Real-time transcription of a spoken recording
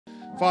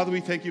Father,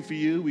 we thank you for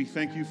you. We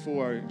thank you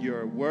for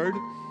your word.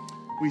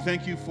 We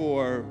thank you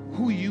for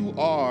who you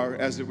are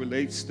as it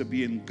relates to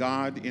being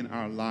God in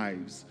our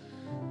lives.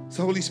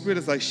 So, Holy Spirit,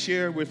 as I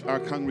share with our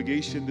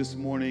congregation this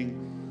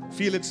morning,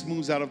 Felix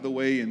moves out of the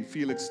way and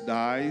Felix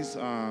dies.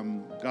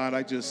 God,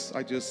 I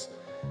just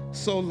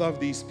so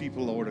love these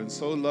people, Lord, and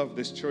so love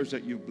this church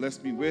that you've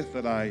blessed me with,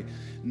 that I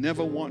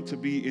never want to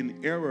be in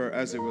error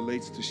as it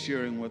relates to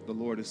sharing what the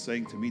Lord is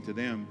saying to me to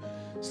them.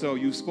 So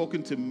you've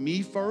spoken to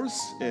me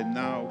first, and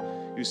now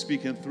you're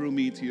speaking through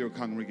me to your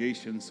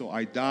congregation. So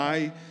I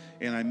die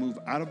and I move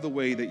out of the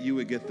way that you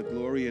would get the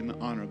glory and the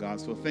honor,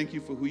 God. So thank you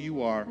for who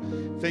you are.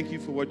 Thank you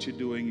for what you're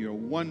doing. You're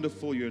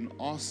wonderful. You're an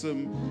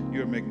awesome,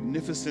 you're a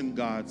magnificent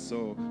God.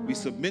 So we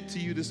submit to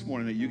you this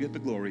morning that you get the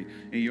glory.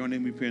 In your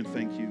name we pray and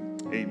thank you.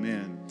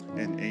 Amen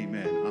and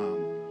amen.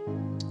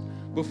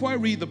 Before I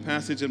read the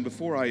passage and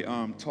before I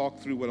talk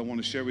through what I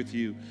want to share with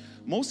you,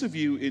 most of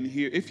you in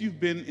here, if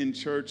you've been in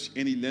church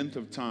any length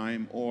of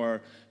time,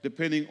 or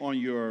depending on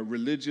your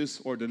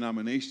religious or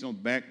denominational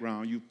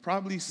background, you've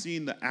probably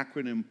seen the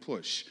acronym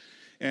PUSH.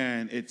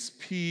 And it's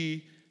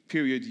P.U.S.H,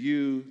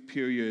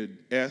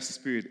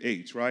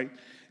 right?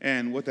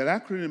 And what that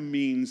acronym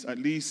means, at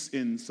least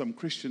in some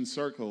Christian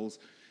circles,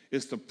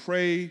 is to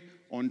pray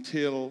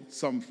until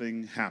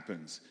something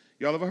happens.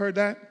 Y'all ever heard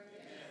that?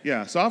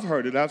 Yeah, so I've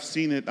heard it. I've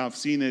seen it.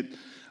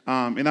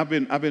 And I've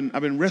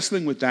been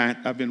wrestling with that.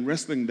 I've been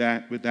wrestling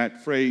with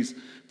that phrase,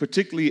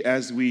 particularly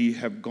as we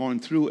have gone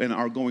through and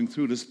are going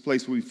through this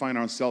place where we find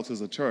ourselves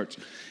as a church.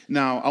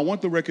 Now, I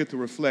want the record to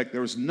reflect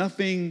there is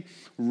nothing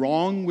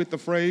wrong with the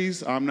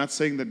phrase. I'm not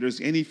saying that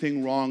there's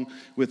anything wrong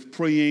with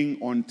praying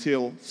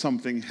until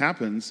something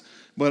happens.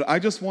 But I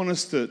just want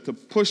us to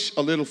push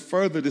a little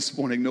further this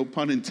morning, no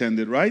pun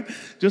intended, right?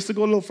 Just to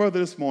go a little further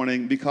this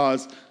morning,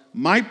 because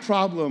my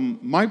problem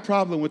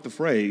with the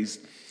phrase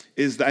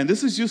is that, and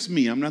this is just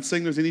me, I'm not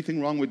saying there's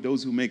anything wrong with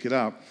those who make it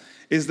up,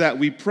 is that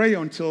we pray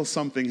until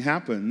something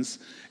happens,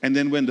 and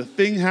then when the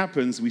thing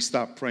happens, we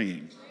stop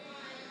praying.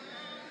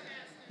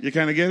 You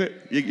kind of get it?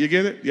 You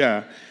get it?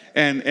 Yeah.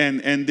 And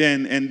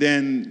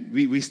then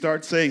we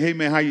start saying, hey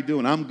man, how you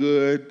doing? I'm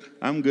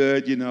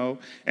good, you know.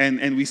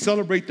 And we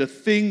celebrate the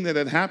thing that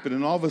had happened,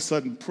 and all of a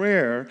sudden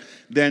prayer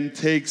then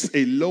takes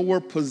a lower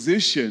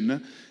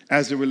position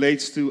as it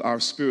relates to our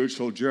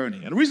spiritual journey.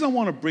 And the reason I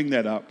want to bring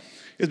that up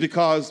is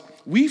because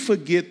we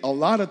forget a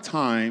lot of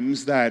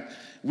times that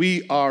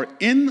we are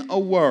in a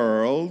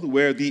world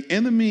where the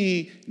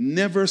enemy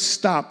never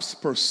stops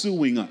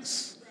pursuing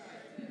us.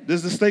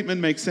 Does the statement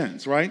make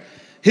sense, right?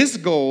 His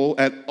goal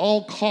at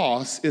all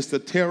costs is to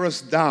tear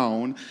us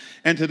down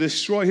and to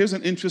destroy, here's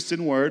an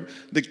interesting word,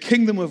 the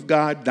kingdom of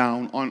God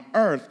down on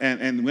earth.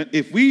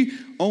 If we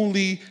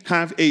only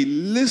have a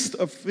list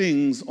of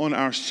things on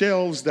our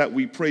shelves that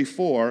we pray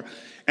for,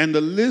 and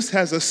the list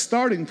has a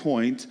starting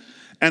point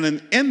and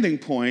an ending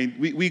point,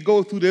 we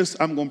go through this,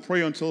 I'm going to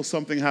pray until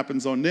something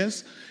happens on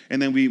this,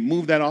 and then we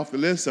move that off the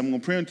list. I'm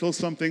going to pray until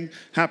something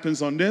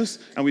happens on this,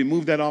 and we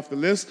move that off the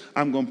list.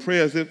 I'm going to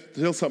pray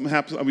until something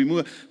happens, and we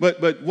move it.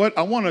 But what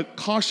I want to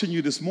caution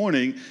you this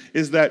morning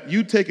is that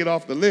you take it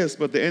off the list,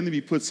 but the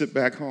enemy puts it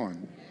back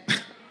on.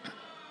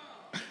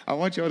 I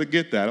want y'all to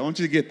get that. I want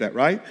you to get that,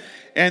 right?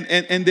 And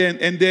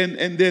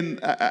then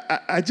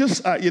I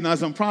just,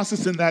 as I'm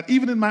processing that,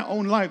 even in my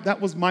own life, that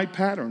was my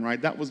pattern,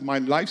 right? That was my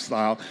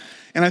lifestyle.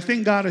 And I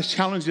think God is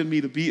challenging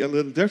me to be a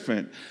little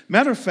different.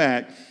 Matter of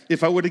fact,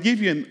 if I were to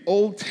give you an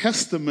Old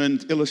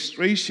Testament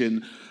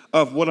illustration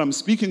of what I'm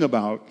speaking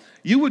about,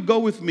 you would go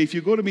with me, if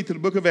you go to me to the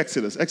book of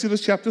Exodus, Exodus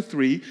chapter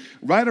 3,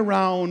 right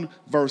around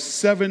verse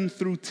 7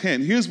 through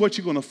 10. Here's what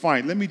you're going to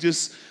find. Let me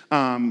just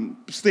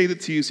state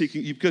it to you so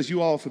because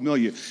you all are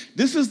familiar.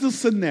 This is the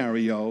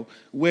scenario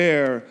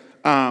where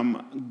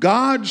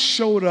God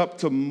showed up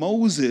to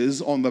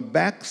Moses on the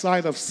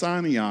backside of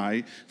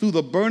Sinai through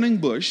the burning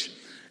bush.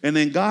 And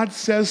then God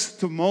says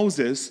to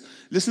Moses,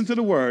 listen to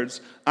the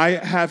words, I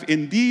have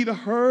indeed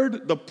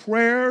heard the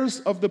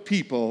prayers of the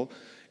people,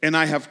 and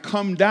I have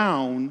come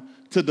down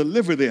to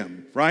deliver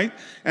them, right?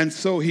 And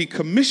so he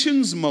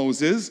commissions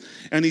Moses,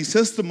 and he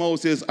says to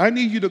Moses, I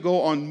need you to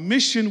go on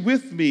mission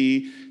with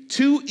me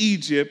to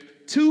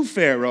Egypt, to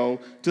Pharaoh,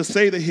 to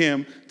say to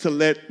him to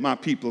let my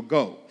people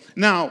go.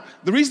 Now,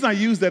 the reason I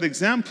use that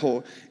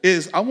example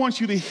is I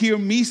want you to hear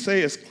me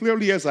say as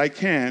clearly as I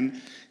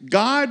can,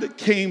 God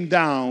came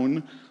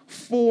down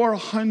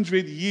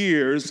 400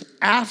 years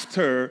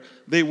after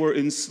they were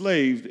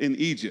enslaved in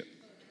Egypt.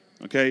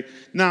 Okay?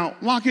 Now,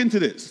 lock into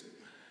this.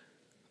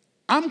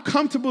 I'm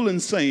comfortable in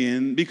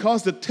saying,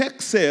 because the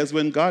text says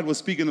when God was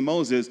speaking to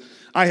Moses,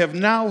 I have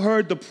now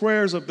heard the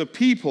prayers of the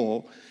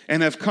people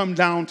and have come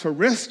down to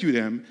rescue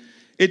them.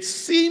 It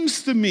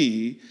seems to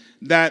me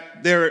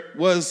that there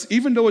was,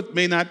 even though it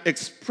may not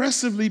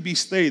expressively be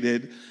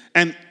stated,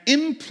 an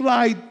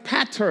implied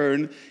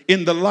pattern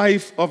in the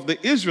life of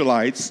the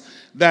Israelites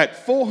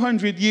that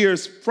 400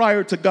 years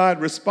prior to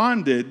God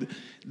responded,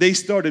 they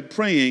started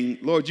praying,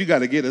 Lord, you got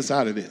to get us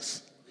out of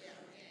this.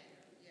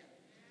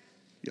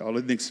 Y'all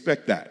didn't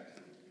expect that.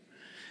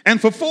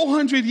 And for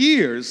 400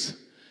 years,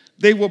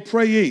 they were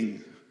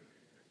praying.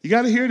 You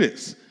got to hear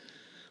this.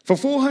 For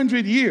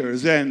 400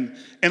 years, and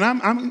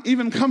I'm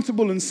even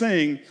comfortable in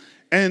saying,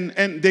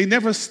 and they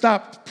never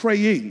stopped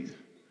praying.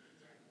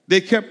 They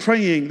kept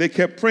praying, they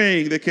kept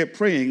praying, they kept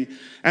praying.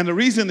 And the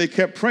reason they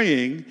kept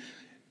praying,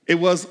 it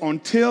was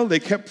they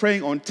kept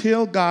praying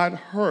until God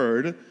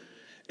heard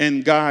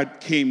and God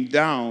came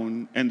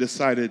down and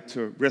decided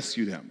to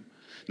rescue them.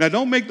 Now,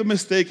 don't make the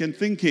mistake in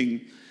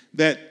thinking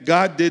that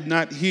God did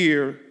not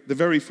hear the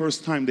very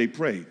first time they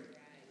prayed.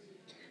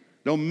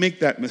 Don't make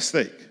that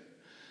mistake.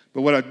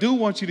 But what I do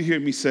want you to hear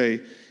me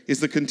say is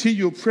the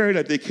continual prayer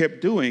that they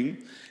kept doing,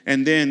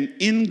 and then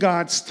in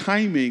God's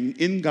timing,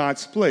 in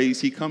God's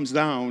place, he comes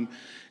down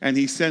and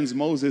he sends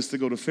Moses to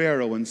go to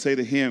Pharaoh and say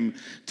to him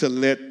to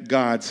let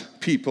God's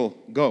people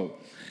go.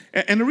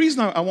 And the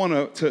reason I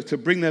want to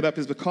bring that up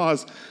is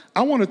because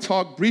I want to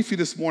talk briefly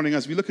this morning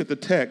as we look at the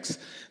text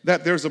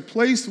that there's a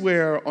place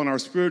where on our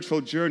spiritual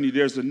journey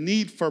there's a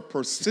need for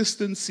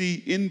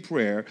persistency in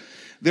prayer.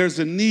 There's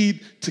a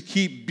need to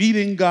keep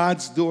beating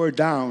God's door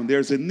down.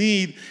 There's a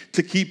need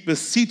to keep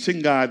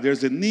beseeching God.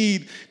 There's a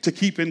need to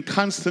keep in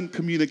constant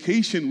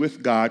communication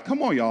with God.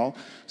 Come on, y'all.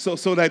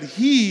 So that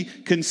he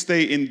can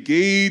stay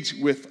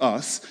engaged with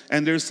us.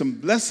 And there's some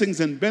blessings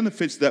and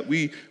benefits that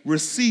we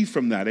receive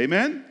from that.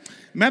 Amen?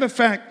 Matter of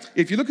fact,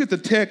 if you look at the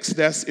text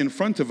that's in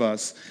front of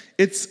us,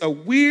 it's a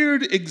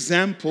weird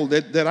example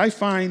that I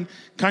find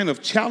kind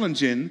of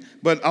challenging,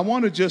 but I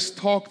want to just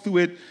talk through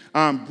it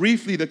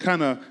briefly to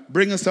kind of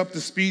bring us up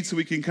to speed so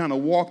we can kind of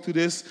walk through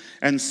this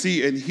and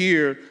see and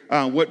hear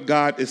what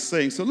God is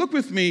saying. So look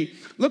with me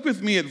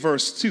at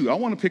verse 2. I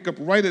want to pick up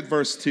right at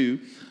verse 2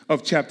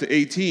 of chapter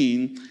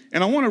 18,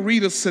 and I want to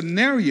read a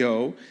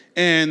scenario,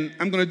 and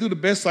I'm going to do the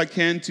best I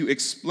can to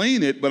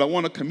explain it, but I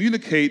want to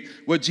communicate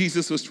what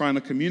Jesus was trying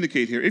to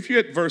communicate here. If you're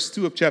at verse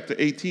 2 of chapter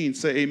 18,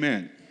 say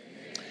amen.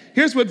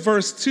 Here's what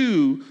verse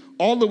 2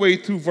 all the way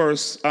through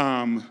verse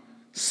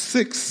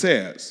 6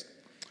 says.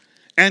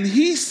 And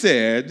he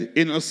said,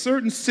 in a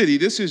certain city,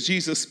 this is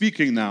Jesus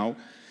speaking now,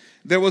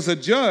 there was a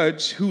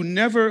judge who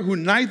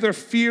neither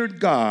feared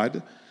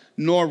God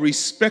nor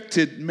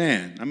respected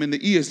man. I'm in the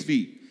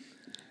ESV.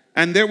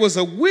 And there was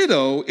a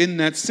widow in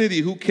that city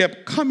who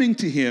kept coming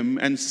to him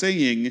and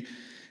saying,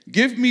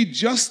 give me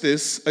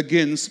justice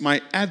against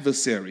my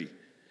adversary.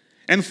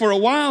 And for a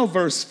while,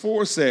 verse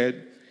 4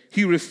 said,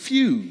 he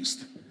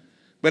refused.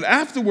 But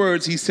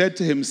afterwards he said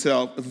to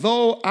himself,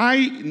 though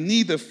I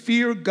neither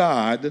fear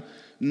God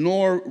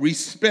nor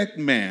respect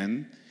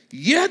man,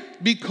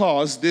 yet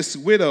because this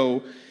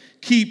widow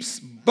keeps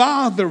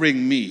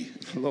bothering me,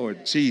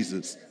 Lord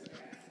Jesus,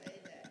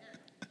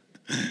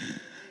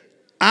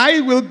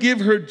 I will give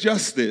her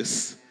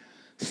justice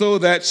so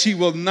that she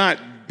will not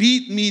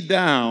beat me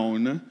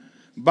down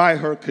by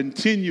her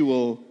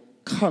continual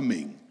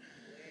coming.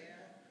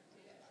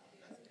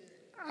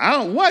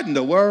 What in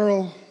the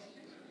world?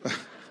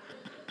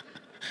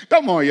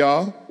 Come on,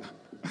 y'all.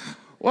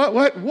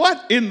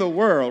 What in the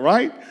world,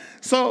 right?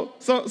 So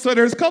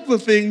there's a couple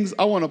of things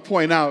I want to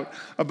point out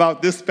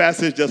about this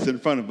passage just in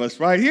front of us,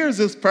 right? Here's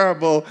this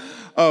parable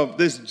of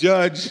this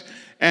judge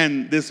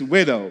and this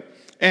widow.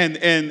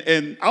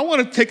 And I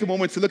want to take a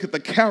moment to look at the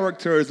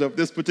characters of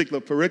this particular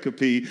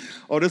pericope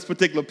or this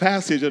particular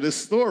passage or this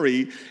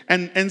story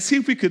and see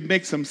if we could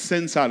make some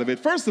sense out of it.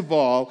 First of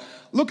all,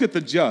 look at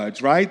the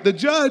judge, right? The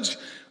judge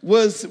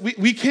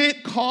we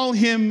can't call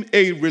him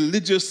a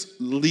religious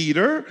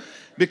leader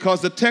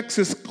because the text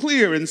is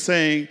clear in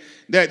saying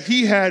that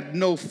he had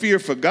no fear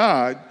for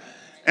God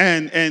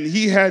and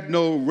he had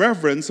no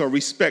reverence or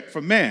respect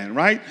for man,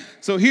 right?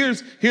 So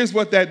here's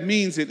what that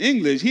means in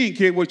English. He didn't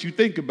care what you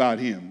think about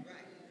him.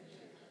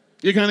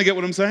 You kind of get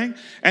what I'm saying?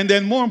 And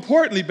then more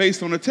importantly,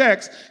 based on the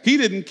text, he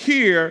didn't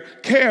care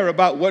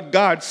about what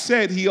God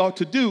said he ought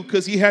to do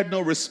because he had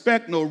no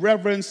respect, no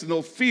reverence,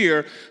 no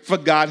fear for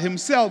God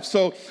himself.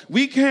 So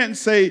we can't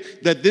say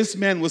that this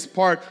man was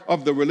part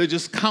of the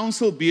religious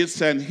council, be it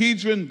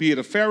Sanhedrin, be it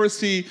a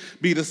Pharisee,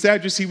 be it a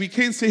Sadducee. We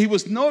can't say he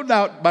was no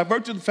doubt, by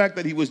virtue of the fact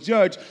that he was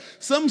judge,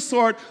 some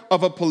sort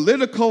of a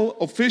political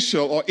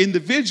official or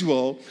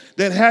individual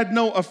that had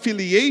no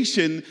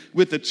affiliation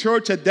with the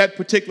church at that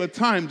particular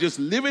time, just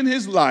living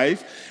his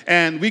life,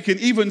 and we can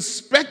even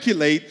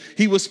speculate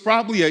he was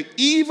probably an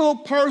evil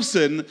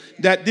person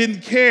that didn't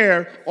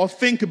care or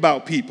think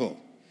about people.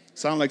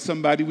 Sound like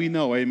somebody we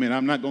know, amen.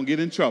 I'm not going to get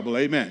in trouble,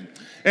 amen.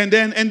 And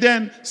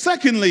then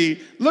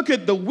secondly, look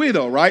at the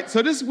widow, right?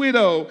 So this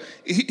widow,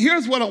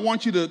 here's what I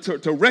want you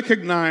to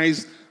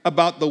recognize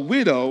about the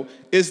widow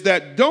is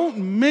that don't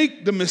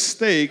make the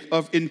mistake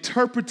of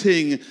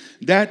interpreting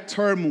that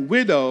term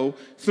widow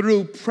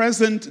through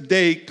present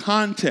day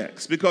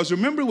context. Because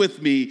remember with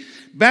me,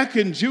 back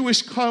in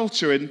Jewish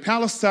culture in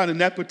Palestine in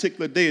that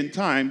particular day and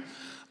time,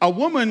 a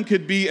woman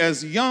could be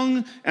as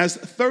young as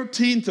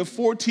 13 to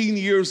 14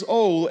 years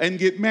old and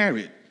get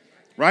married.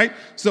 Right?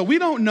 So we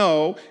don't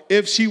know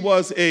if she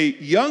was a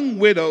young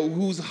widow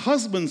whose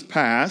husband's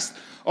passed,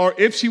 or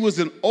if she was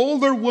an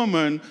older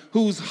woman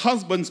whose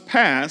husbands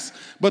passed.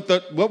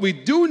 But what we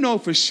do know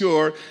for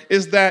sure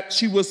is that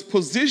she was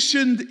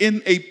positioned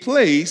in a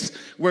place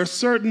where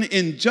certain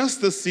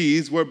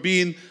injustices were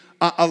being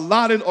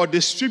allotted or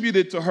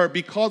distributed to her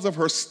because of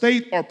her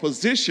state or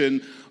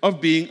position of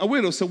being a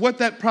widow. So what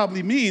that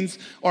probably means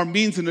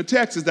in the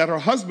text is that her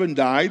husband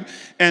died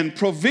and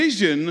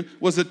provision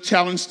was a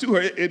challenge to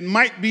her. It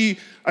might be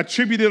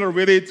attributed or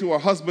related to her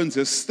husband's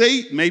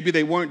estate. Maybe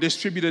they weren't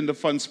distributing the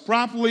funds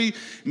properly.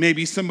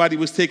 Maybe somebody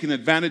was taking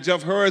advantage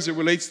of her as it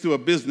relates to a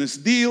business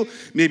deal.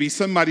 Maybe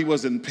somebody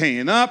wasn't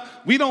paying up.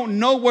 We don't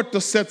know what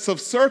the sets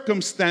of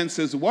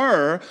circumstances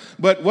were,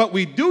 but what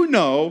we do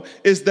know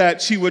is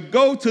that she would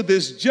go to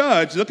this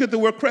judge. Look at the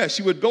word crest.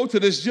 She would go to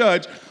this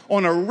judge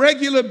on a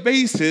regular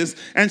basis,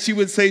 and she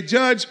would say,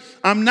 Judge,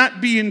 I'm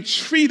not being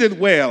treated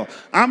well.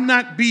 I'm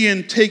not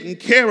being taken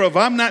care of.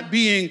 I'm not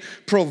being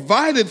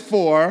provided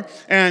for,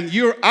 and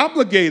you're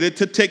obligated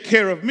to take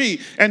care of me.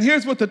 And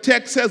here's what the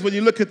text says when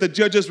you look at the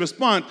judge's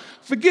response.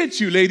 Forget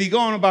you, lady. Go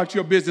on about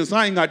your business.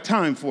 I ain't got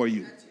time for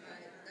you.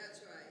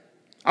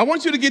 I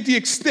want you to get the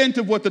extent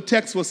of what the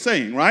text was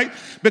saying, right?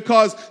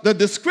 Because the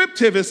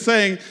descriptive is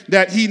saying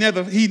that he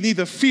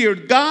neither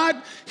feared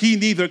God, he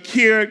neither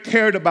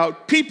cared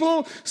about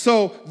people.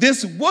 So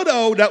this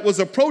widow that was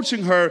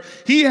approaching her,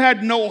 he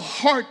had no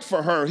heart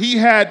for her. He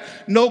had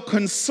no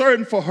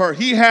concern for her.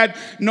 He had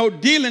no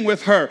dealing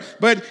with her.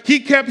 But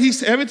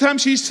every time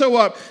she show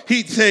up,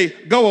 he'd say,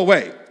 go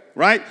away.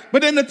 Right?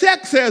 But then the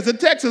text says,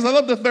 I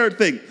love the third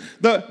thing.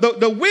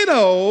 The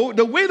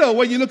widow,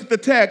 when you look at the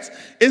text,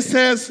 it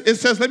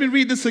says, let me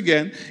read this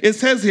again. It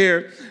says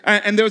here,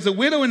 and there was a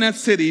widow in that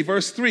city,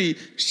 verse 3,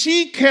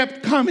 she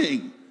kept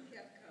coming.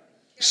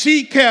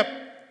 She kept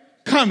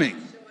coming.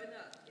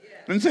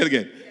 Let me say it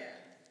again.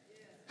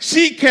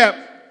 She kept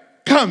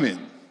coming.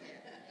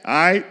 All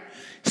right?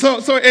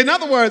 So in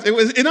other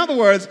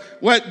words,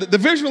 what the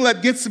visual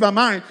that gets to my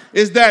mind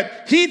is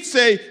that he'd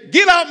say,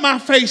 get out my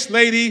face,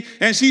 lady.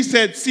 And she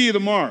said, see you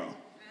tomorrow.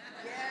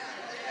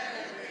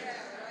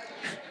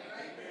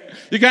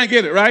 You can't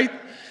get it, right?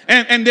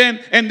 And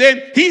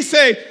then he'd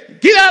say,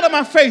 get out of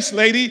my face,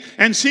 lady.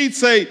 And she'd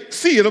say,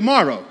 see you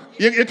tomorrow.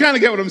 You kind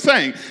of get what I'm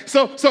saying.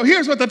 So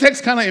here's what the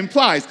text kind of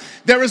implies.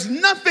 There is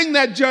nothing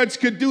that judge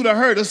could do to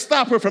her to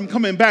stop her from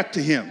coming back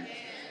to him.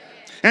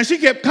 And she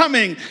kept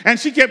coming, and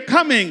she kept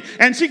coming,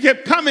 and she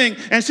kept coming,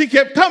 and she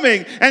kept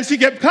coming, and she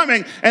kept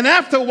coming. And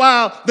after a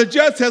while, the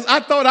judge says, I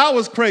thought I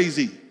was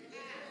crazy.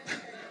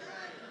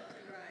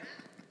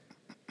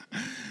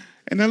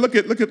 And then look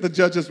at the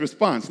judge's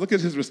response. Look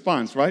at his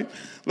response, right?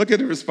 Look at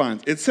the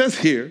response. It says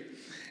here,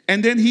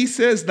 and then he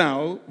says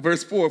now,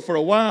 verse 4, for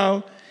a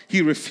while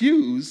he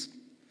refused,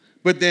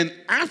 but then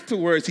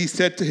afterwards he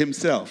said to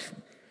himself,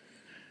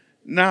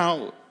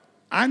 now,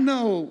 I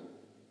know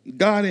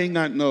God ain't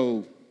got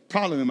no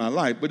problem in my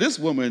life, but this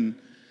woman,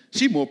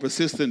 she more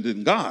persistent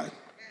than God.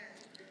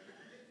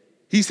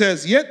 He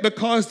says, yet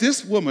because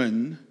this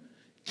woman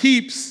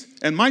keeps,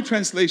 and my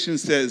translation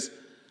says,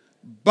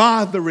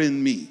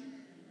 bothering me.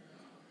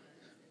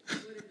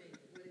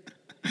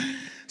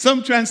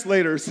 Some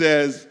translator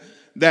says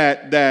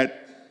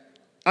that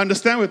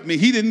understand with me,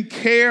 he didn't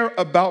care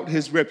about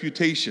his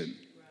reputation,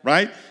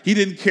 right? He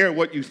didn't care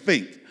what you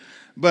think.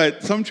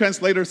 But some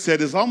translators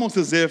said it's almost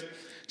as if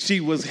she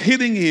was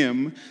hitting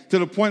him to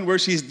the point where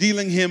she's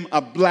dealing him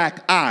a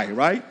black eye,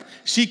 right?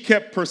 She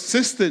kept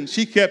persistent.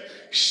 She kept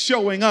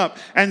showing up.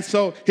 And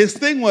so his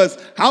thing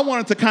was, I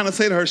wanted to kind of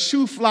say to her,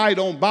 shoo fly,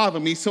 don't bother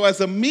me. So as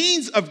a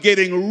means of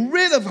getting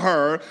rid of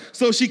her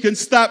so she can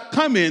stop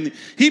coming,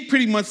 he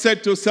pretty much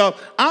said to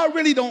himself, I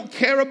really don't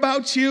care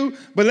about you,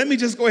 but let me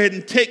just go ahead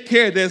and take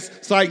care of this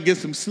so I can get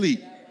some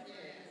sleep.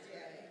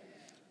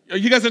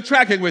 You guys are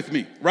tracking with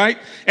me, right?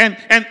 And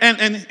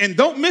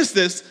don't miss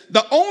this.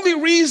 The only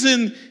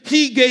reason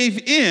he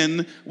gave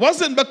in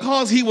wasn't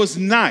because he was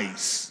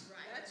nice.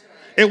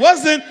 It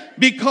wasn't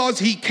because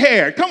he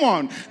cared. Come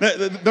on.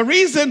 The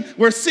reason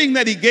we're seeing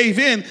that he gave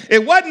in,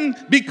 it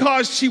wasn't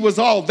because she was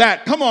all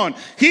that. Come on.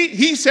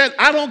 He said,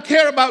 I don't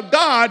care about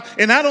God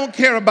and I don't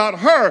care about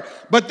her,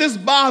 but this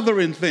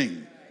bothering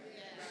thing.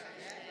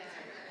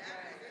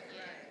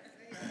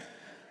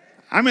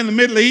 I'm in the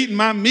middle of eating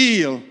my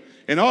meal,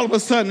 and all of a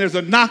sudden there's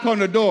a knock on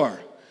the door,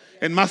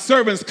 and my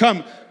servants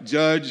come,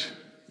 Judge,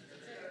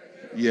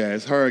 yeah,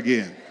 it's her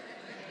again.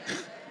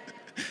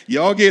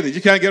 Y'all get it.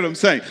 You can't get what I'm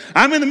saying.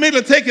 I'm in the middle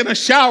of taking a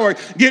shower,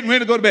 getting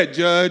ready to go to bed.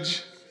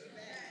 Judge,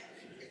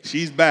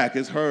 she's back.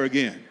 It's her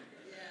again.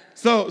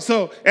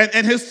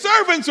 And his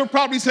servants will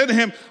probably say to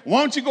him,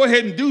 why don't you go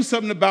ahead and do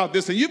something about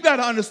this? And you've got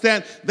to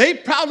understand,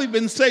 they've probably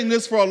been saying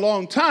this for a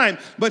long time,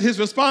 but his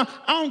response,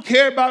 I don't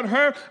care about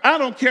her. I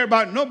don't care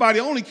about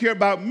nobody. I only care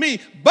about me.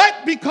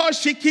 But because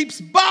she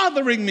keeps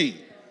bothering me,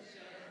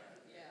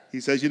 he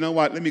says, you know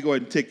what? Let me go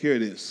ahead and take care of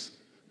this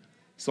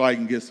so I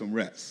can get some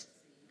rest.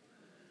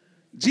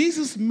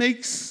 Jesus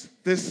makes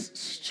this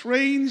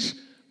strange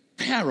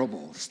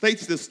parable,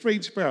 states this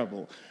strange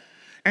parable.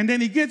 And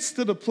then he gets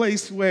to the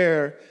place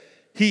where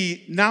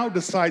he now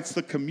decides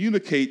to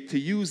communicate, to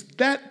use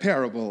that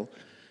parable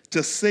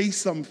to say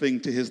something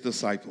to his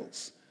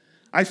disciples.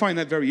 I find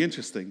that very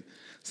interesting.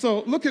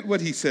 So look at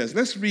what he says.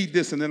 Let's read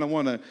this, and then I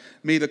want to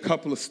make a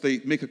couple of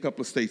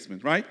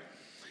statements, right?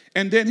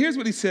 And then here's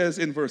what he says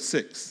in verse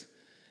 6.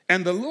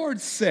 And the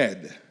Lord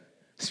said,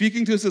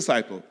 speaking to his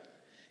disciple,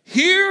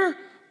 hear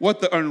what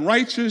the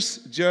unrighteous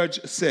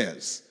judge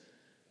says.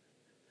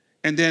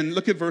 And then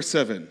look at verse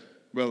 7.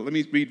 Well, let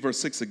me read verse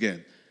 6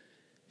 again.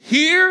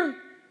 Hear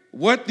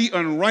what the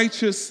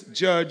unrighteous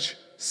judge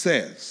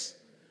says.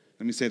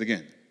 Let me say it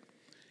again.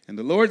 And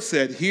the Lord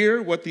said,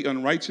 hear what the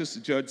unrighteous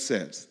judge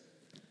says.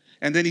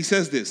 And then he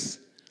says this,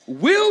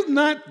 will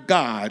not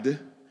God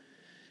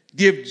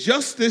give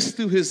justice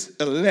to his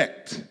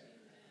elect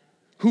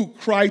who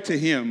cry to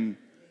him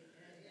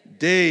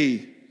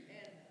day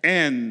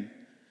and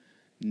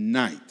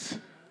night?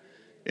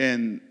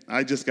 And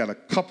I just got a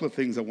couple of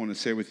things I want to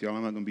share with you. I'm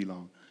not going to be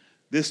long.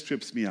 This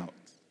trips me out.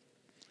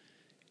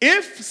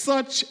 If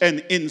such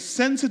an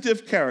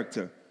insensitive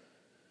character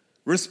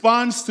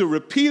responds to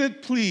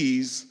repeated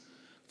pleas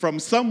from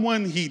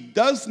someone he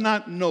does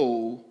not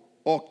know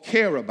or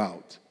care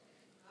about,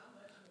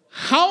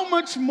 how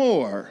much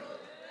more,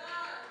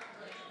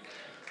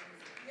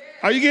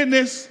 are you getting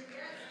this?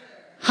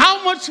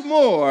 How much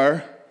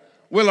more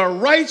will a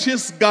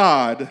righteous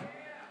God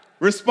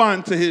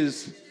respond to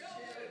his?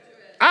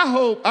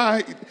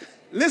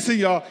 Listen,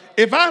 y'all,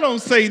 if I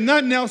don't say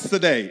nothing else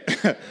today,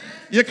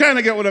 you kind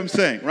of get what I'm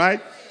saying, right?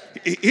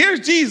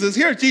 Here's Jesus.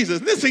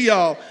 Listen,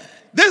 y'all,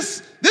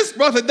 this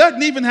brother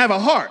doesn't even have a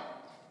heart.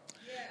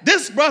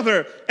 This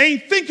brother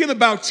ain't thinking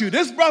about you.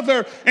 This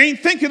brother ain't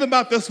thinking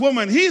about this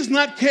woman. He's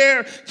not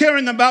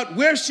caring about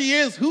where she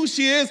is, who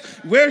she is,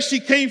 where she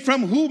came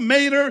from, who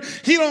made her.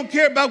 He don't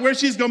care about where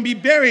she's going to be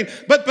buried.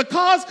 But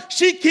because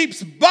she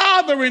keeps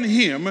bothering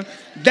him,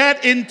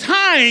 that in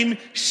time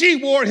she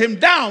wore him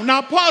down.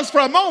 Now pause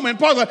for a moment.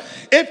 Pause.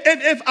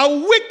 If a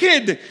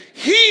wicked,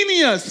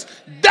 heinous,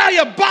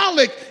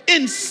 diabolic,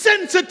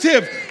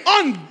 insensitive,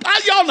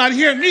 y'all not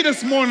hearing me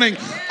this morning,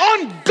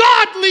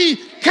 ungodly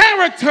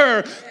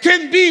character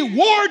can be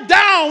worn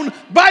down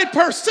by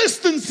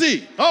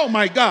persistency. Oh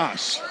my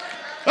gosh.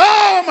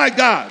 Oh my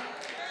God.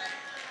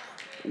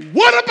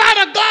 What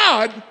about a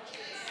God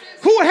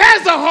who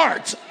has a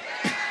heart?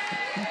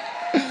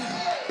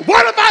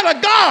 What about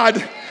a God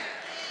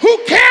who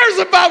cares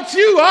about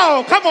you?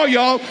 Oh, come on,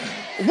 y'all.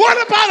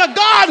 What about a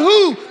God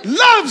who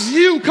loves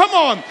you? Come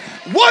on.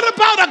 What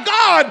about a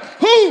God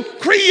who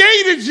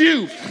created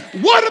you?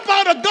 What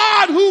about a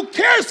God who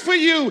cares for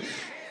you?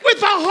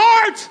 With a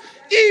heart,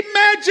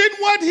 imagine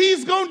what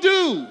he's going to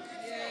do.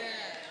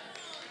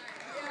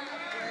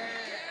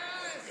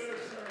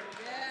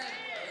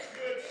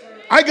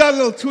 I got a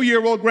little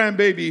 2-year-old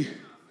grandbaby,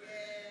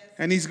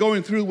 and he's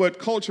going through what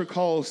culture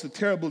calls the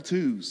terrible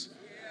twos.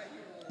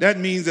 That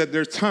means that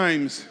there's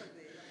times,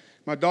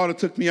 my daughter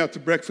took me out to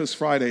breakfast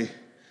Friday,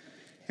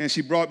 and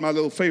she brought my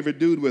little favorite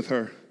dude with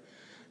her.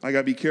 I got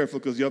to be careful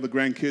because the other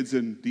grandkids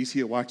in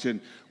D.C. are watching.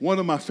 One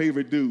of my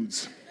favorite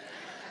dudes.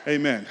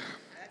 Amen.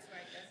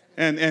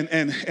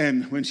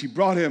 And when she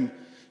brought him,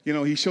 you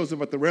know, he shows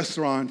up at the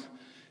restaurant,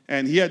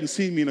 and he hadn't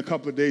seen me in a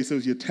couple of days, so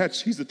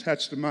he's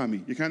attached to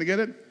mommy. You kind of get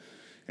it?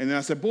 And then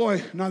I said,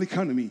 boy, Nolly,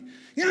 come to me.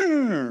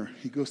 Yeah.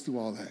 He goes through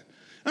all that.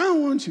 I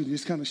don't want you. He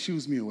just kind of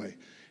shoos me away.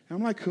 And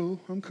I'm like, cool,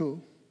 I'm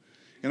cool.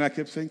 And I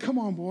kept saying, come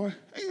on, boy.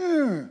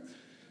 Yeah.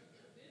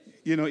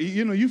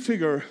 You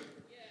figure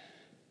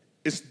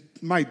it's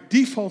my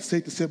default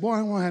state to say, boy, I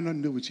don't want to have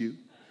nothing to do with you.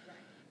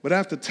 But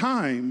after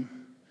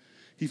time,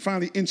 he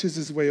finally inches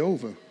his way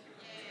over.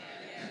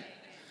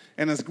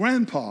 And as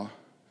grandpa,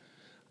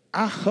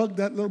 I hugged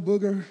that little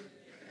booger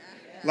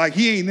like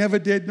he ain't never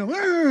did no.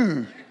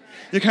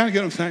 You kind of get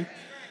what I'm saying?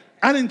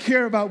 I didn't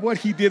care about what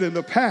he did in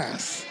the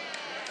past.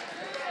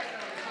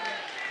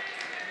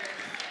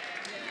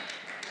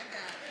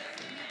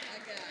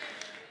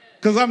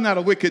 Because I'm not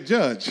a wicked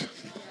judge.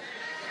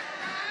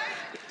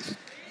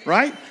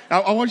 Right?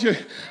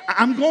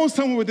 I'm going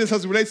somewhere with this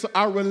as it relates to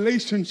our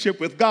relationship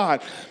with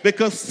God.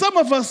 Because some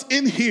of us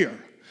in here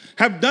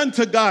have done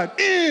to God,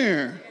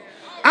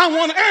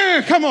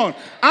 come on.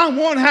 I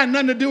want to have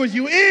nothing to do with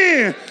you,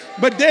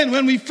 But then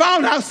when we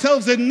found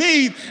ourselves in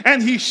need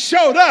and he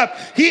showed up,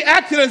 he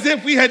acted as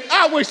if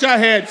I wish I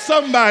had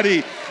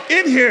somebody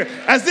in here,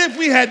 as if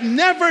we had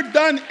never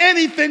done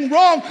anything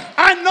wrong.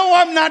 I know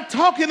I'm not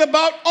talking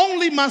about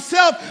only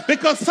myself,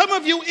 because some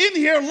of you in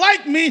here,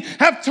 like me,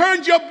 have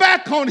turned your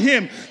back on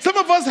him. Some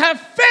of us have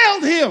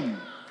failed him.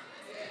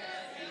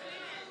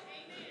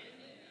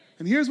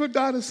 And here's what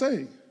God is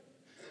saying.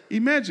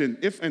 Imagine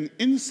if an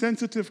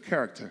insensitive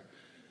character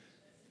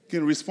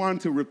can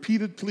respond to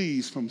repeated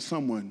pleas from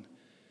someone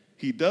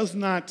he does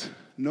not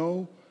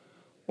know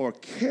or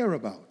care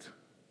about.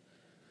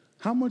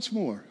 How much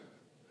more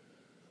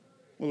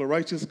will a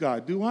righteous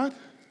God do what?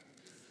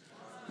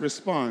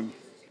 Respond.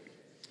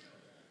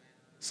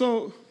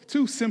 So,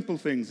 2 simple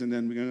things, and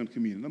then we're going to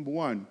communion. Number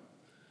 1,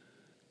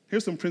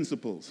 here's some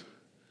principles.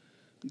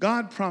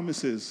 God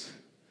promises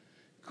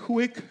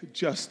quick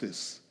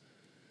justice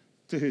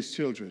to his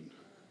children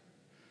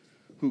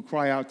who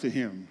cry out to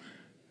him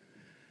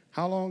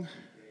How long?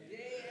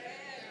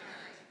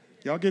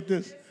 Y'all get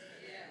this?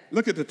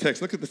 Look at the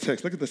text. Look at the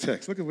text. Look at the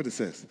text. Look at what it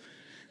says.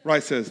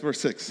 Right, says,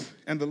 verse 6.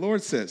 And the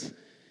Lord says,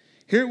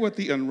 hear what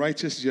the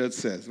unrighteous judge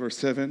says. Verse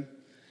 7.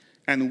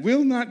 And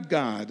will not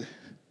God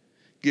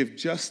give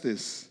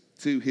justice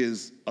to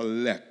his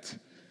elect?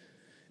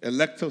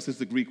 Electos is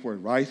the Greek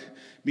word, right?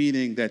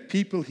 Meaning that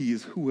people he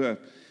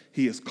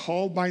has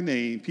called by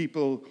name,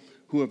 people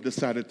who have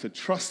decided to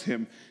trust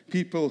him,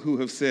 people who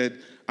have said,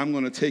 I'm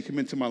going to take him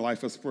into my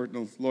life as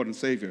personal Lord and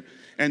Savior.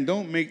 And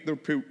don't miss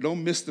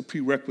the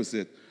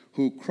prerequisite,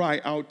 who cry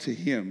out to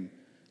him.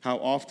 How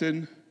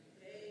often?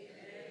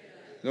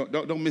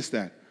 Don't miss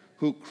that.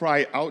 Who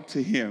cry out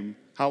to him.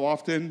 How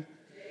often?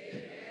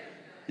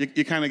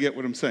 You kind of get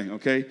what I'm saying,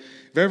 okay?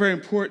 Very, very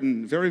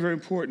important, very, very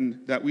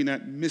important that we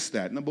not miss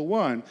that. Number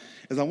one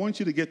is I want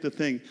you to get the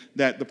thing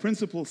that the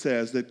principle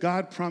says that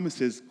God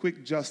promises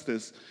quick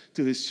justice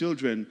to his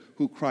children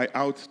who cry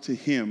out to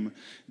him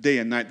day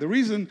and night. The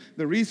reason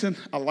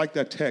I like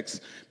that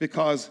text,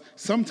 because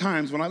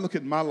sometimes when I look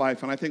at my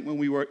life, and I think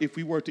if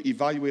we were to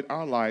evaluate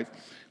our life,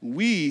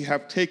 we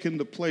have taken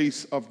the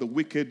place of the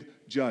wicked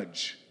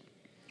judge.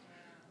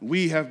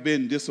 We have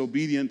been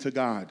disobedient to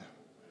God.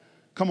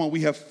 Come on,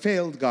 we have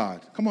failed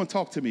God. Come on,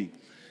 talk to me.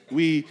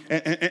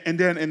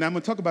 And I'm going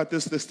to talk about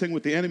this thing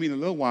with the enemy in a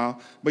little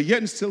while, but yet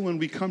and still when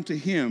we come to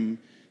him,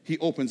 he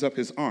opens up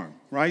his arm,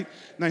 right?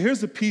 Now, here's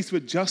the piece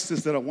with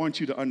justice that I want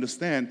you to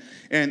understand,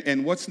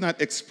 and what's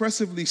not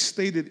expressively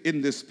stated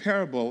in this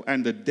parable,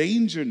 and the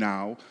danger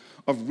now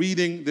of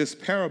reading this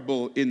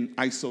parable in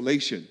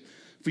isolation.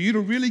 For you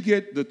to really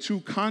get the true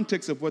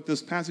context of what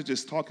this passage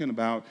is talking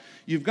about,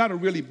 you've got to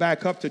really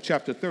back up to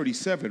chapter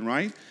 37,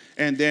 right?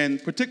 And then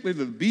particularly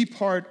the B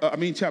part,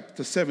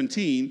 chapter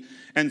 17,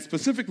 and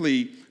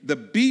specifically the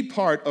B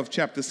part of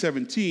chapter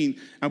 17.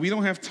 And we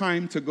don't have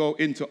time to go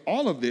into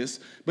all of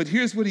this, but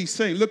here's what he's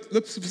saying.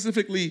 Look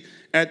specifically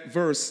at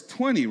verse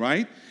 20,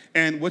 right?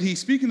 And what he's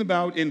speaking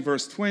about in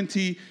verse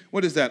 20,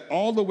 what is that?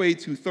 All the way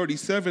to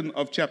 37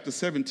 of chapter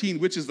 17,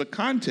 which is the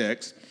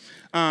context.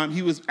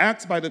 He was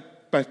asked by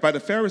the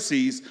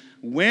Pharisees,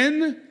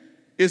 when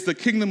is the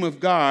kingdom of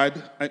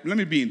God,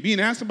 being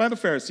asked by the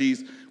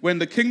Pharisees, when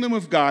the kingdom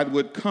of God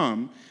would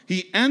come,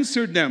 he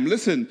answered them,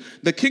 listen,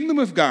 the kingdom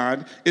of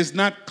God is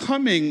not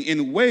coming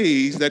in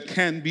ways that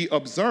can be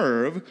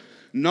observed,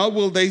 nor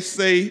will they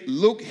say,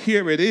 look,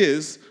 here it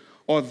is,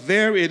 or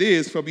there it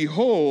is, for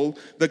behold,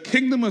 the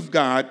kingdom of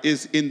God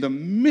is in the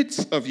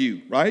midst of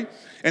you, right?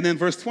 And then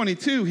verse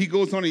 22, he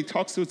goes on, he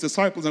talks to his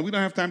disciples, and we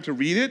don't have time to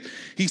read it.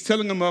 He's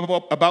telling them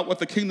about what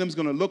the kingdom's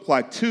going to look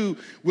like. 2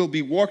 will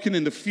be walking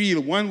in the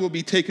field. 1 will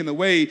be taken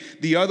away.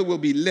 The other will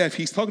be left.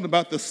 He's talking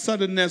about the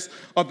suddenness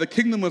of the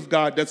kingdom of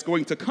God that's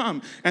going to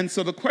come. And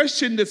so the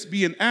question that's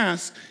being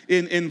asked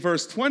in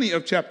verse 20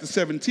 of chapter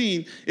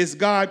 17 is,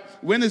 God,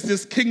 when is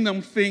this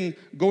kingdom thing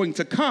going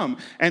to come?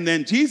 And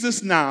then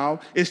Jesus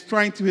now is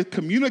trying to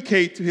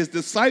communicate to his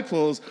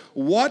disciples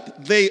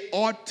what they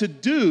ought to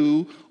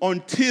do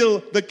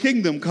until the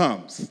kingdom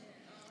comes.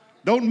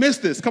 Don't miss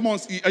this. Come on,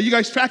 are you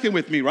guys tracking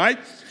with me, right?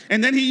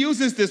 And then he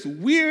uses this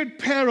weird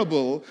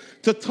parable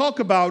to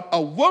talk about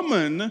a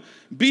woman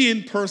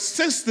being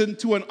persistent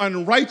to an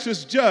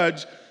unrighteous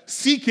judge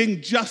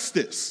seeking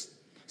justice.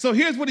 So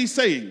here's what he's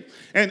saying,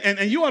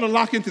 and you ought to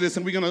lock into this,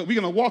 and we're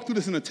gonna walk through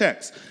this in the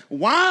text.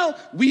 While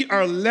we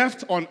are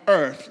left on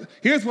earth,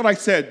 here's what I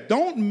said: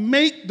 don't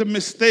make the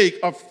mistake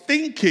of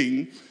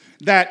thinking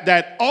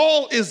that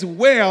all is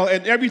well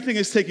and everything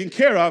is taken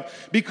care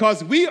of,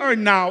 because we are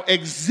now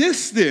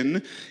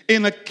existing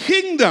in a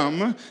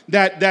kingdom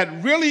that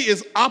really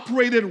is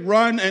operated,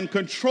 run, and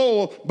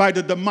controlled by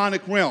the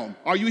demonic realm.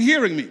 Are you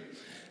hearing me?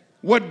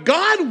 What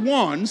God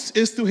wants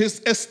is to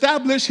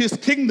establish his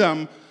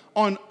kingdom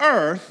on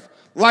earth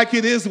like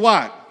it is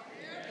what?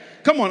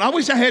 Come on, I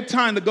wish I had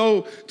time to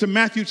go to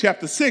Matthew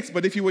chapter 6,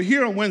 but if you were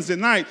here on Wednesday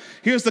night,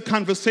 here's the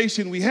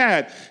conversation we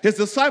had. His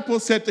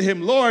disciples said to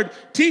him, Lord,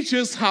 teach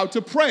us how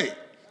to pray,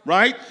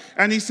 right?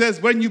 And he says,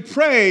 when you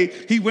pray,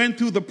 he went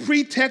through the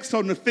pretext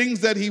on the things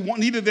that he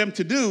needed them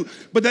to do.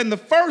 But then the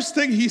first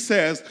thing he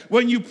says,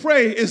 when you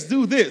pray, is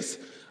do this.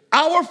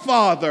 Our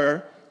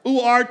Father, who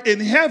art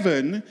in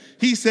heaven,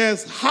 he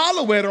says,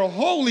 hallowed or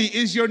holy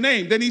is your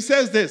name. Then he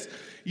says this,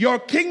 your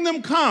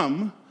kingdom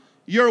come,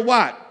 your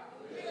what?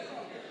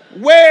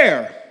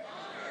 Where?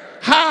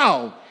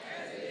 How?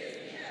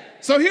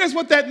 So here's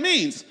what that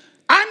means.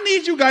 I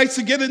need you guys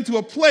to get into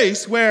a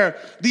place where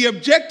the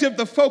objective,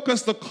 the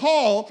focus, the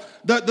call,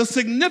 the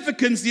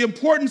significance, the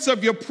importance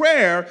of your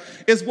prayer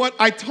is what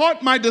I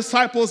taught my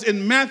disciples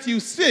in Matthew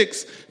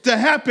 6 to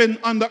happen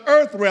on the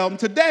earth realm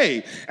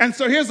today. And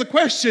so here's the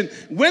question: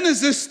 when is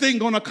this thing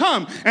going to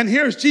come? And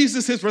here's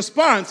Jesus'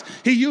 response.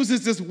 He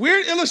uses this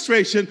weird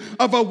illustration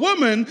of a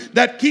woman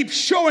that keeps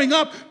showing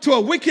up to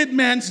a wicked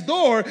man's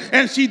door,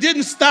 and she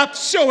didn't stop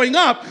showing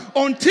up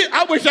until,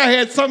 I wish I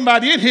had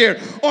somebody in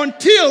here,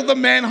 until the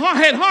man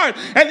had heart.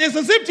 And it's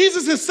as if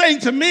Jesus is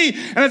saying to me,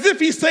 and as if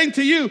he's saying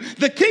to you,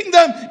 the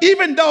kingdom,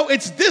 even though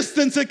it's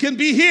distance, it can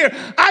be here.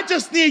 I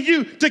just need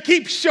you to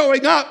keep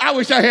showing up. I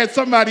wish I had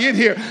somebody in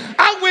here.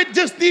 I wish it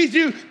just needs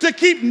you to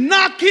keep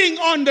knocking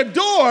on the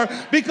door,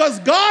 because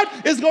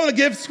God is going to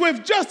give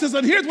swift justice.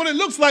 And here's what it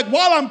looks like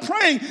while I'm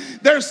praying.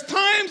 There's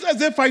times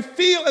as if I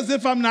feel as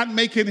if I'm not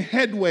making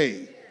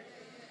headway.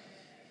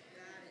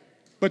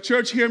 But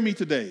church, hear me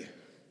today.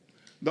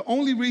 The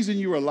only reason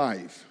you're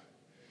alive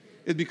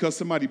is because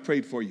somebody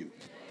prayed for you.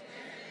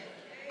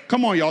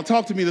 Come on, y'all,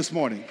 talk to me this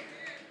morning.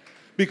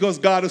 Because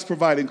God is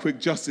providing quick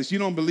justice. You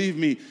don't believe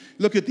me?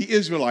 Look at the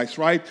Israelites,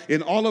 right?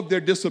 In all of their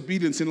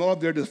disobedience, in all of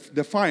their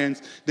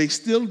defiance, they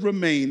still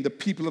remain the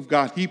people of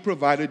God. He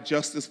provided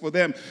justice for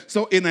them.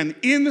 So in an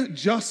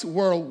unjust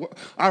world,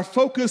 our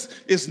focus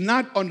is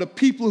not on the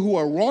people who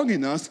are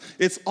wronging us.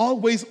 It's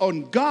always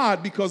on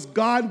God, because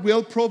God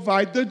will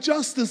provide the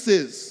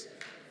justices.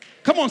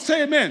 Come on,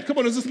 say amen. Come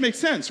on, does this make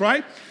sense,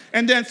 right?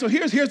 And then, so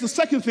here's the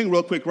second thing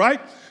real quick, right?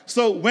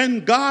 So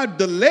when God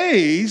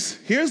delays,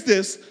 here's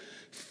this,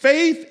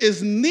 faith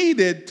is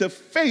needed to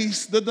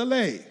face the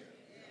delay.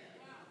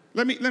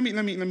 Let me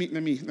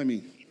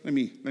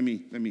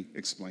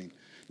explain.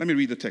 Let me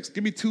read the text.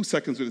 Give me 2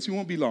 seconds with this. You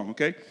won't be long,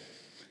 okay?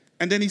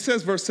 And then he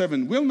says, verse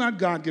 7, will not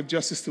God give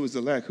justice to his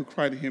elect who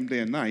cry to him day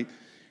and night?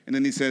 And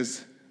then he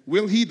says,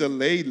 will he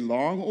delay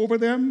long over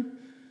them?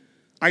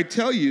 I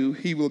tell you,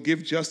 he will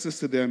give justice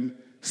to them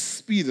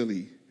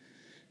speedily.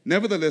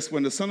 Nevertheless,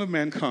 when the Son of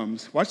Man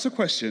comes, watch the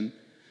question,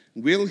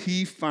 will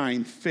he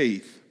find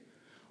faith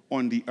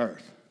on the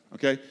earth?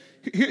 Okay?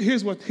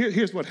 Here's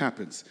what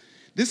happens.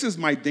 This is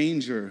my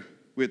danger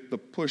with the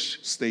push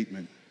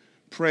statement.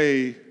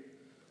 Pray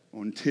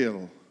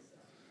until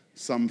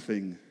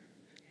something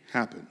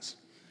happens.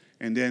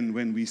 And then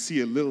when we see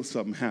a little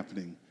something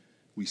happening,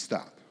 we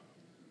stop.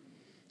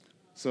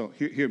 So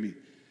hear me.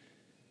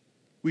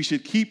 We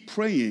should keep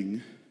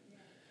praying,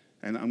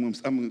 and I'm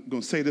going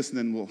to say this and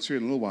then we'll share it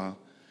in a little while,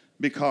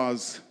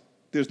 because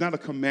there's not a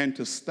command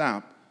to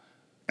stop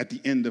at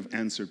the end of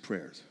answered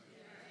prayers.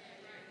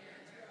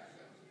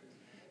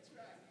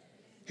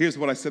 Here's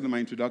what I said in my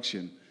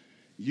introduction.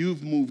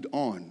 You've moved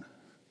on,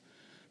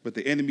 but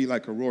the enemy,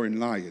 like a roaring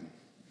lion,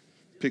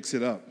 picks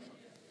it up,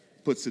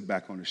 puts it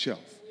back on the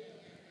shelf.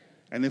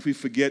 And if we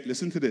forget,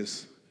 listen to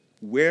this,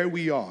 where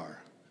we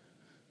are,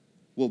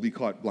 we'll be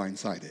caught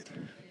blindsided.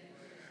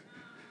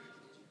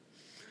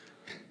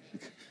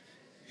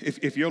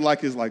 If your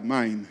life is like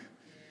mine,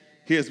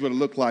 here's what it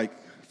looked like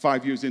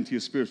 5 years into your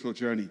spiritual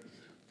journey.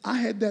 I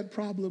had that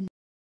problem.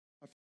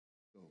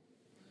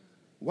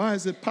 Why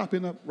is it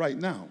popping up right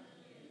now?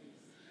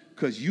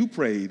 Because you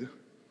prayed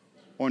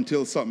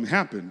until something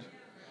happened,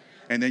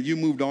 and then you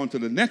moved on to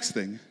the next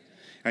thing,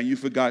 and you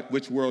forgot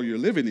which world you're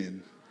living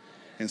in,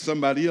 and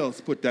somebody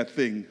else put that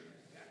thing.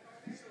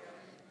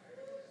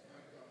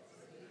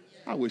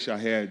 I wish I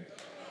had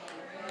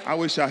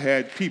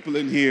people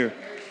in here.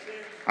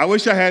 I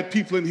wish I had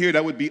people in here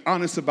that would be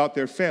honest about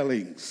their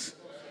failings,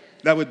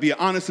 that would be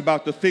honest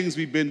about the things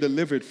we've been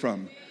delivered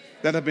from,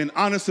 that have been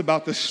honest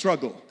about the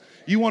struggle.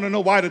 You want to know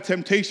why the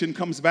temptation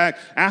comes back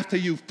after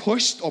you've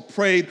pushed or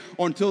prayed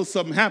until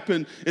something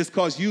happened? It's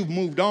because you've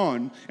moved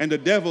on and the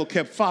devil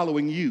kept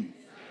following you.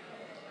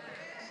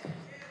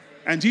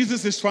 And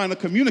Jesus is trying to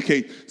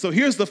communicate. So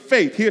here's the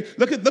faith. Here,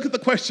 look at the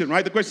question,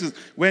 right? The question is,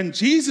 when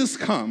Jesus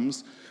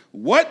comes,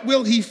 what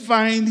will he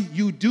find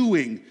you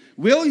doing?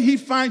 Will he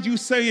find you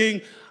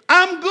saying,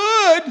 I'm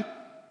good?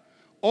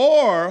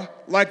 Or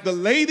like the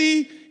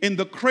lady in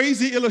the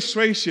crazy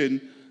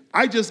illustration,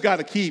 I just got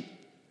to keep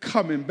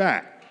coming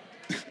back.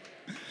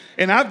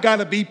 And I've got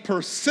to be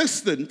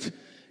persistent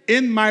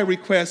in my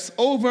requests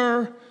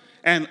over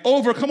and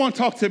over. Come on,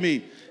 talk to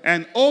me.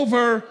 And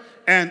over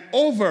and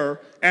over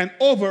and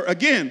over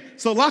again.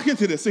 So lock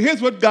into this. So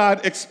here's what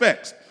God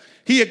expects.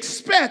 He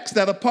expects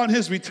that upon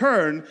his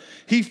return,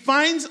 he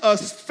finds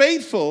us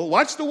faithful,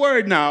 watch the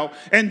word now,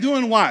 and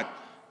doing what?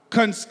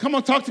 Come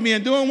on, talk to me,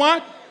 and doing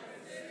what?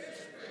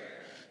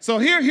 So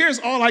here's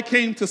all I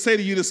came to say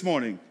to you this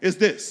morning, is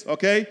this,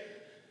 okay?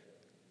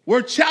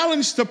 We're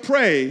challenged to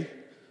pray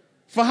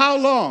for how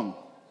long?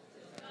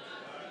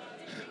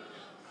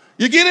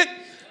 You get it?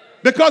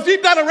 Because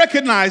we've got to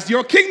recognize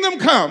your kingdom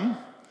come,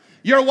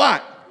 your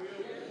what?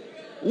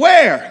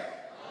 Where?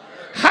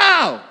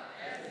 How?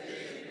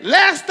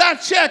 Last I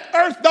checked,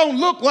 earth don't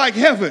look like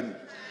heaven.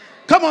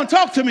 Come on,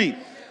 talk to me.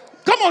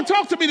 Come on,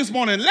 talk to me this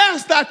morning.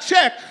 Last I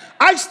checked,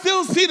 I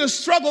still see the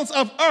struggles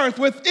of earth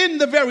within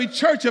the very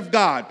church of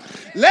God.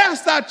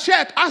 Last I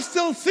checked, I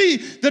still see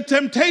the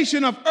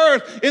temptation of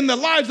earth in the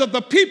lives of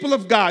the people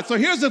of God. So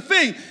here's the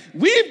thing.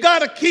 We've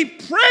got to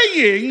keep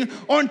praying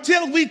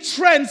until we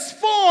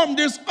transform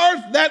this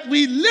earth that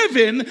we live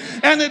in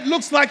and it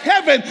looks like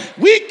heaven.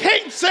 We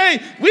can't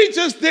say we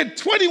just did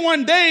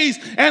 21 days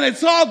and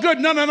it's all good.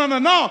 No.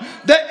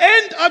 The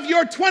end of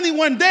your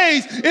 21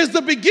 days is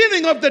the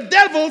beginning of the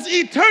devil's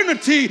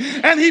eternity,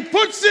 and he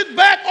puts it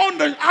back on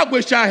the, I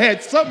wish I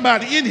had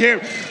somebody in here.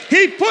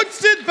 He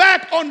puts it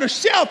back on the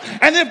shelf.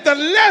 And if the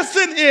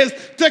lesson is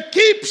to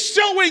keep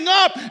showing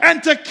up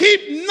and to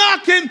keep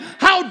knocking,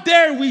 how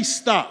dare we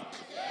stop?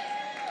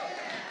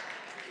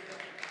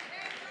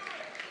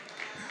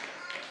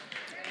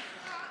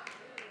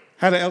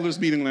 Had an elders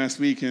meeting last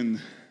week,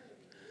 and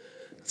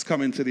was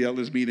coming to the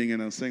elders meeting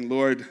and I was saying,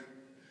 Lord,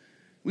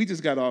 we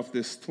just got off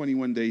this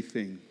 21-day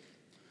thing.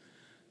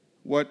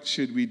 What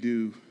should we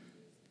do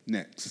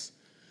next?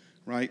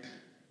 Right?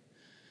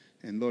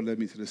 And Lord led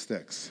me to this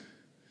text.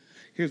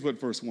 Here's what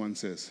verse 1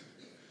 says.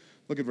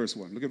 Look at verse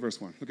 1. Look at verse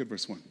 1. Look at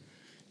verse 1.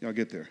 Y'all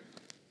get there.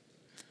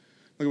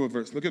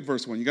 Look at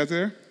verse 1. You guys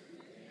there?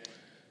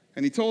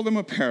 And he told them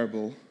a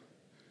parable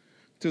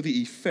to the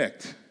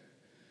effect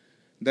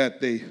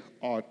that they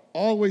ought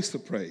always to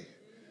pray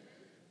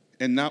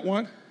and not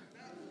what?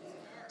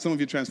 Some of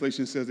your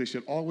translation says they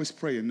should always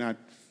pray and not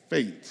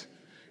faint.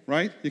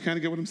 Right? You kind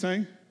of get what I'm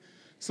saying?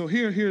 So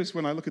here's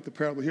when I look at the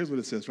parable, here's what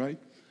it says, right?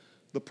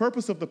 The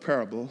purpose of the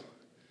parable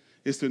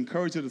is to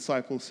encourage the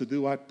disciples to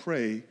do what?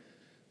 Pray,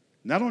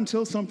 not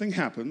until something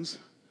happens,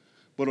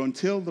 but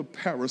until the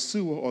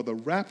parasuo or the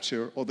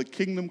rapture or the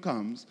kingdom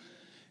comes,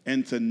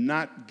 and to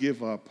not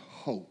give up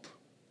hope.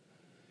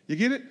 You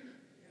get it?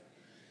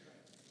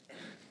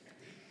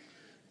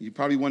 You're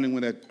probably wondering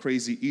when that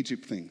crazy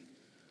Egypt thing.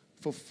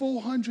 For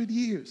 400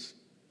 years,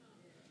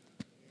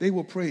 they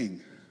were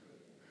praying.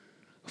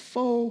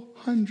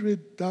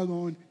 400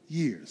 doggone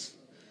years.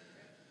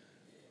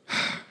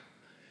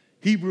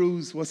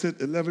 Hebrews,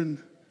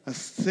 11,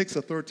 6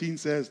 or 13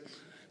 says,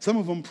 some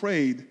of them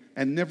prayed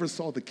and never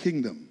saw the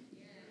kingdom.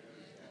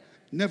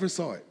 Never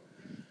saw it.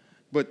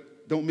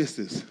 But don't miss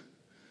this.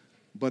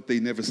 But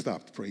they never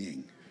stopped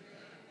praying.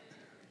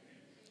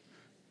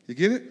 You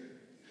get it?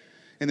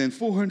 And then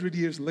 400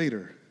 years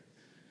later,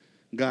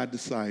 God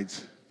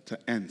decides to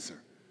answer.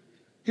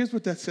 Here's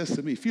what that says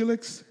to me.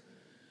 Felix,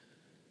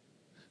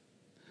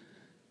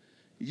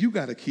 you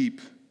got to keep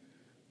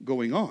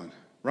going on,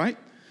 right?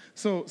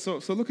 So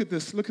look at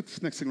this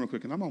next thing real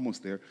quick, and I'm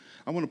almost there.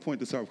 I want to point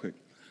this out real quick.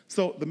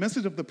 So the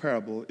message of the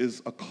parable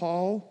is a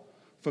call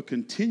for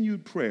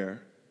continued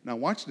prayer. Now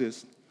watch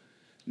this.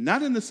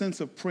 Not in the sense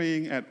of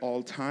praying at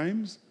all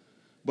times,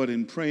 but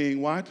in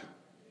praying what?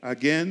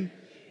 Again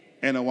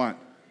and a what?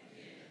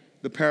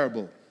 The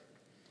parable.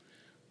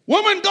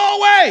 Woman, go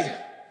away!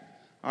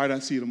 All right,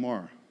 I'll see you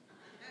tomorrow.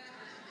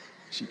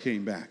 She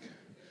came back.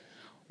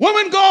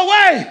 Woman, go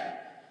away!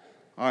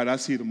 All right, I'll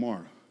see you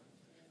tomorrow.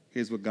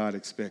 Here's what God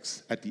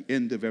expects at the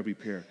end of every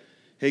prayer.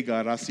 Hey,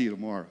 God, I'll see you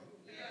tomorrow.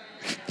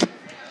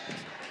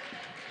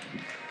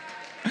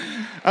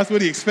 That's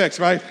what he expects,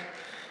 right?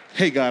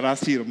 Hey, God, I'll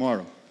see you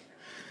tomorrow.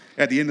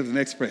 At the end of the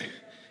next prayer.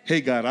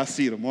 Hey, God, I'll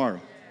see you tomorrow.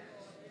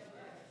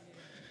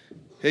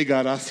 Hey,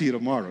 God, I'll see you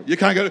tomorrow.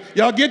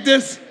 Y'all get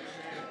this?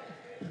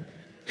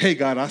 Hey,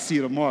 God, I'll see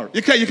you tomorrow.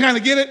 You kind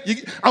of get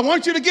it? I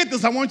want you to get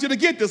this. I want you to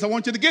get this. I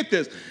want you to get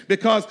this.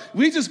 Because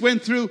we just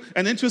went through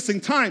an interesting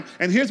time.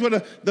 And here's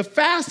what the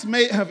fast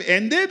may have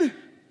ended,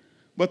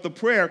 but the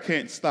prayer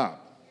can't stop.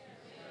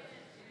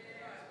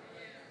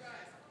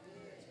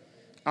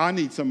 I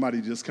need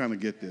somebody to just kind of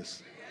get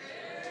this.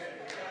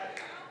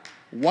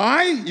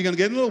 Why? You're going to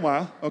get it in a little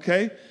while,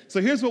 okay?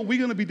 So here's what we're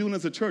going to be doing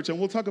as a church, and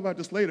we'll talk about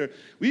this later.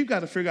 We've got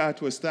to figure out how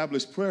to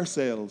establish prayer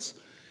cells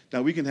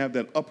that we can have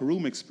that upper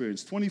room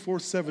experience,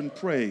 24/7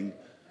 praying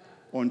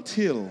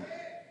until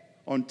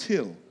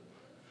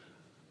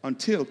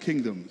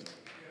kingdom,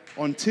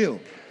 until,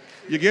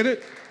 you get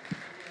it?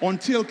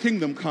 Until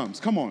kingdom comes,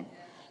 come on.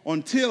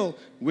 Until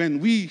when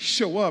we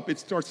show up, it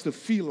starts to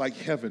feel like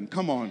heaven,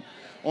 come on.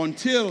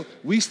 Until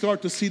we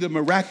start to see the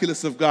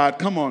miraculous of God.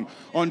 Come on.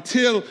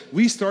 Until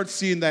we start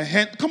seeing the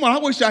hand. Come on, I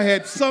wish I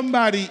had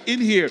somebody in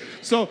here.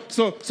 So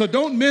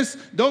don't miss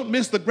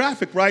the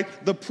graphic, right?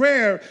 The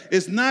prayer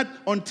is not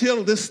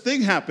until this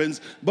thing happens,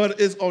 but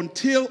is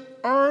until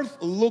earth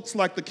looks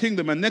like the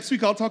kingdom. And next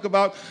week I'll talk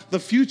about the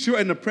future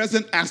and the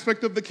present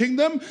aspect of the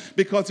kingdom,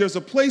 because there's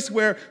a place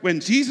where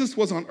when Jesus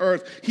was on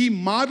earth, he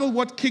modeled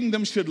what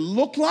kingdom should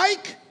look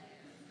like,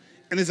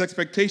 and his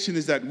expectation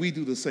is that we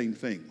do the same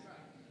thing.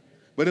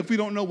 But if we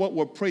don't know what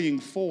we're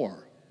praying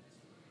for,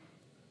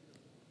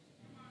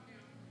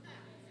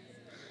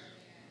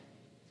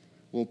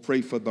 we'll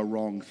pray for the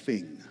wrong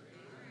thing.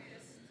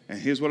 And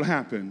here's what will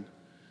happen.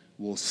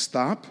 We'll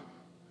stop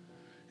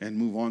and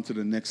move on to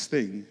the next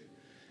thing.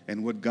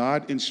 And what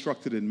God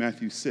instructed in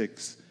Matthew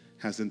 6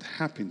 hasn't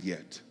happened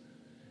yet.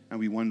 And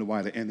we wonder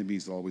why the enemy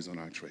is always on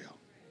our trail.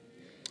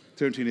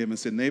 Turn to your neighbor and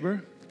say,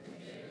 neighbor,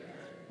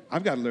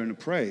 I've got to learn to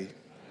pray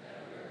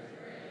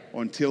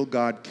until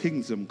God's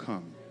kingdom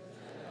comes.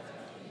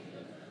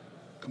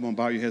 Come on,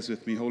 bow your heads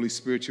with me. Holy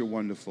Spirit, you're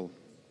wonderful.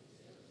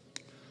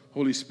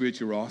 Holy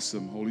Spirit, you're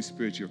awesome. Holy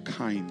Spirit, you're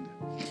kind.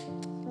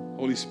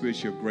 Holy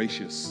Spirit, you're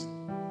gracious.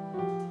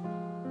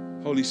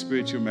 Holy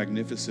Spirit, you're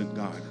magnificent,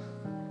 God.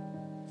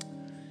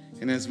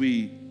 And as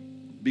we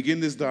begin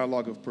this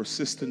dialogue of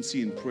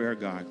persistency in prayer,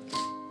 God,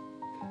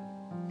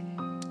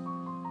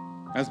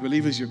 as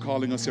believers, you're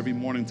calling us every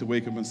morning to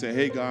wake up and say,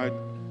 hey, God.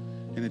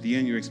 And at the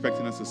end, you're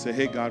expecting us to say,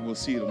 hey, God, we'll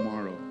see you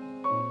tomorrow.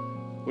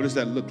 What does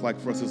that look like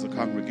for us as a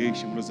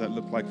congregation? What does that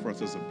look like for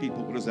us as a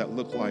people? What does that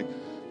look like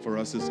for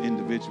us as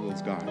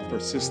individuals, God?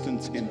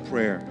 Persistence in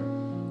prayer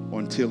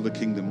until the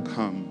kingdom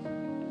come.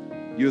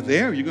 You're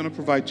there. You're going to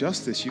provide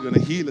justice. You're going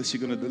to heal us.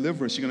 You're going to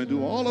deliver us. You're going to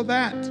do all of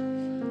that.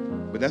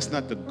 But that's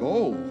not the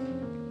goal.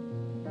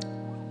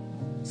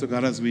 So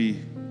God, as we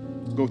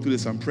go through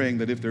this, I'm praying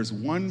that if there's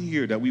one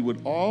here, that we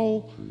would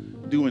all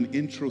do an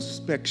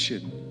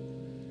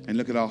introspection and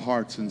look at our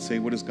hearts and say,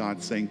 what is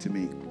God saying to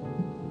me?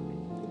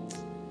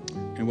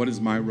 And what is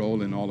my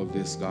role in all of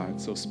this,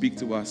 God? So speak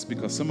to us,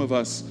 because some of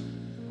us,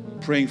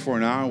 praying for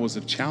an hour was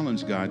a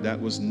challenge, God. That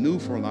was new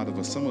for a lot of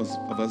us. Some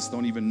of us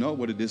don't even know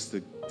what it is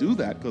to do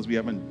that because we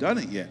haven't done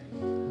it yet.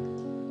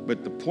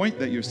 But the point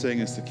that you're saying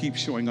is to keep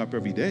showing up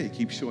every day,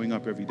 keep showing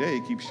up every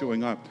day, keep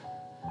showing up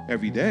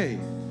every day.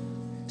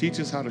 Teach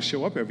us how to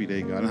show up every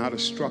day, God, and how to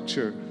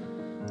structure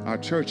our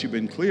church. You've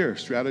been clear: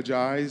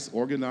 strategize,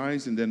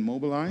 organize, and then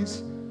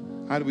mobilize.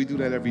 How do we do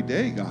that every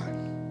day, God,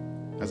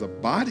 as a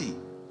body,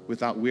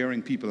 without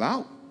wearing people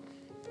out?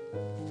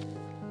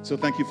 So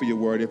thank you for your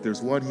word. If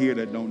there's one here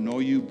that don't know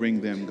you, bring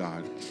them,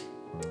 God.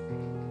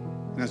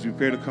 And as we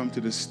prepare to come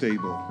to this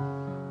stable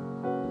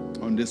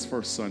on this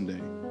first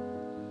Sunday,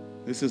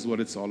 this is what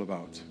it's all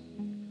about.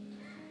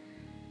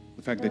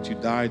 The fact that you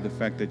died, the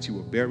fact that you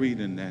were buried,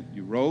 and that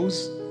you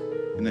rose,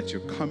 and that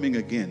you're coming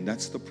again.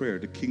 That's the prayer.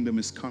 The kingdom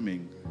is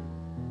coming,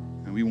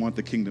 and we want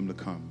the kingdom to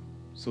come.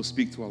 So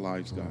speak to our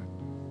lives, God.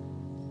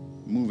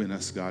 Move in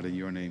us, God. In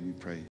your name we pray.